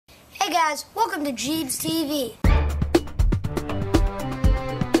guys, welcome to JeebsTV.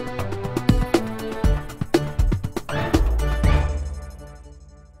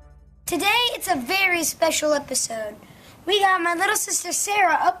 Today it's a very special episode. We got my little sister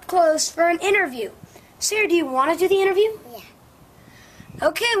Sarah up close for an interview. Sarah, do you want to do the interview? Yeah.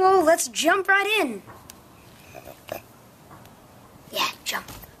 Okay, well, let's jump right in. Yeah, jump.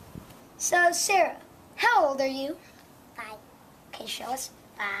 So, Sarah, how old are you? 5. Okay, show us.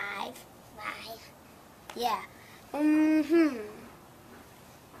 5. 5. Yeah.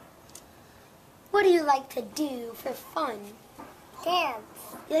 What do you like to do for fun? Dance.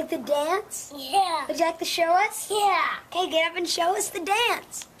 You like to dance? Yeah. Would you like to show us? Yeah. Okay, get up and show us the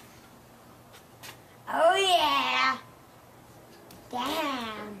dance. Oh, yeah.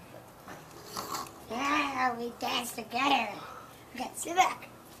 Damn. Yeah, we dance together. Okay, sit back.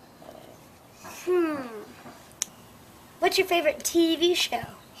 What's your favorite TV show?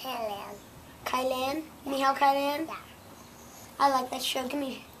 Helen. Kylan? Nihao Kylan? Yeah. I like that show. Give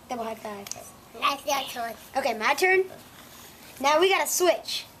me double high five. That's your turn. Okay, my turn. Now we gotta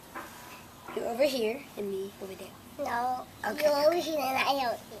switch. You over here and me over there. No. Okay, You're over here and I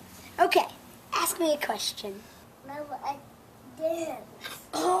over here. Okay, ask me a question. Remember, I dance.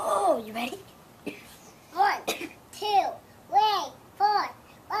 Oh, you ready? 1, 2, 3, 4,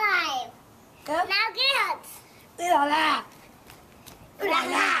 5. Go. Now dance. Ooh la la. Ooh la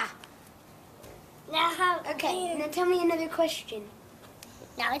la. Now how? Okay, now tell me another question.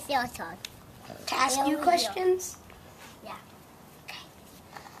 Now it's your turn. To ask you questions? Yeah.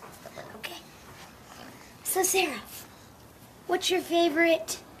 Okay. So, Sarah, what's your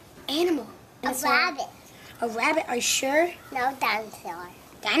favorite animal? A rabbit. A rabbit, are you sure? No dinosaur.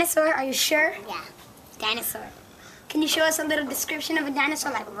 Dinosaur, are you sure? Yeah. Dinosaur. Can you show us a little description of a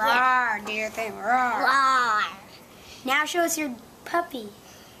dinosaur? Like, roar, Yeah. do your thing, roar. Roar. Now show us your puppy.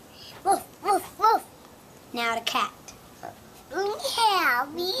 Woof, woof, woof. Now the cat. Meow,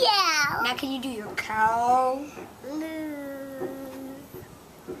 meow. Now can you do your cow?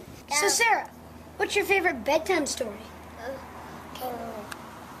 So, Sarah, what's your favorite bedtime story?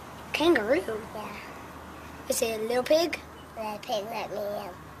 Kangaroo. Yeah. Is it a little pig? Little pig, let me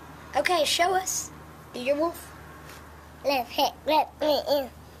in. Okay, show us. Do your wolf. Little pig, let me in.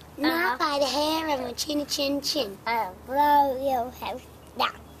 Not by the hair of my chinny chin chin. I'll blow your house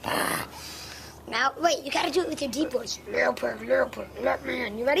down. Now, wait, you gotta do it with your deep voice. Little pig, let me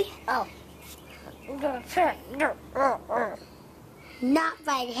in. You ready? Oh. Not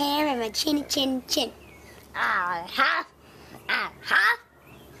by the hair of my chinny chin chin. Uh-huh. Uh-huh.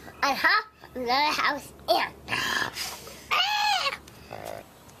 Uh-huh. Little house in.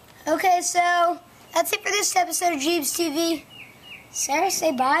 Okay, so that's it for this episode of JeebsTV. Sarah,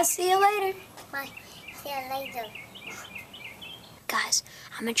 say bye. See you later. Bye. See you later. Guys,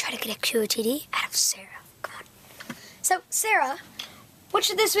 I'm gonna try to get a QOTD out of Sarah. Come on. So, Sarah, what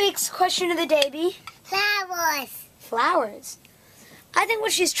should this week's question of the day be? Flowers. Flowers. I think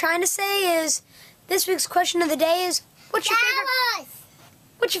what she's trying to say is this week's question of the day is what's your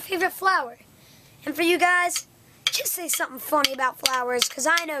favorite flower? And for you guys, just say something funny about flowers, because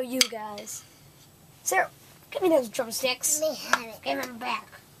I know you guys. Sarah, give me those drumsticks. Let me have it. Give them back.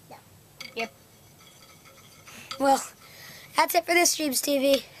 No. Yep. Well, that's it for this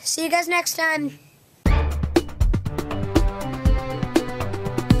JeebsTV. See you guys next time.